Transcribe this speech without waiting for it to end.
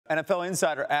NFL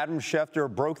insider Adam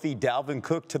Schefter broke the Dalvin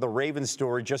Cook to the Ravens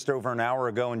story just over an hour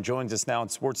ago and joins us now on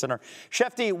SportsCenter.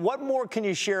 Schefter, what more can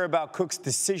you share about Cook's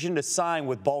decision to sign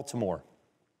with Baltimore?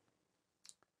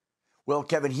 Well,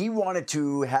 Kevin, he wanted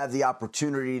to have the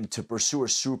opportunity to pursue a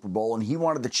Super Bowl, and he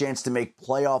wanted the chance to make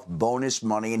playoff bonus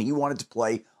money, and he wanted to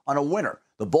play on a winner.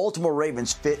 The Baltimore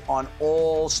Ravens fit on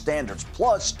all standards.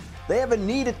 Plus, they have a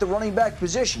need at the running back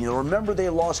position. You'll remember they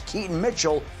lost Keaton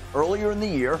Mitchell earlier in the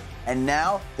year, and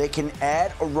now they can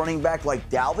add a running back like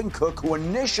Dalvin Cook, who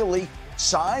initially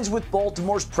signs with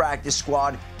Baltimore's practice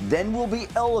squad, then will be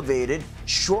elevated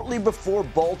shortly before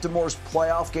Baltimore's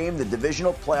playoff game, the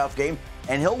divisional playoff game,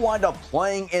 and he'll wind up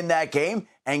playing in that game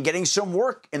and getting some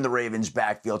work in the Ravens'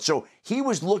 backfield. So he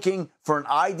was looking for an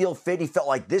ideal fit. He felt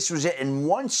like this was it. And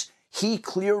once he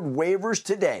cleared waivers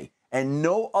today and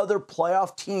no other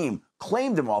playoff team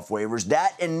claimed him off waivers,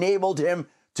 that enabled him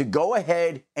to go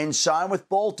ahead and sign with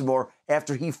Baltimore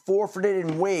after he forfeited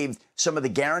and waived some of the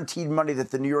guaranteed money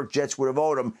that the New York Jets would have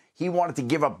owed him. He wanted to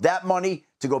give up that money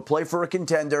to go play for a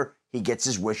contender. He gets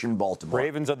his wish in Baltimore.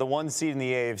 Ravens are the 1 seed in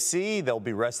the AFC. They'll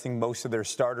be resting most of their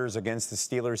starters against the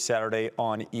Steelers Saturday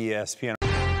on ESPN.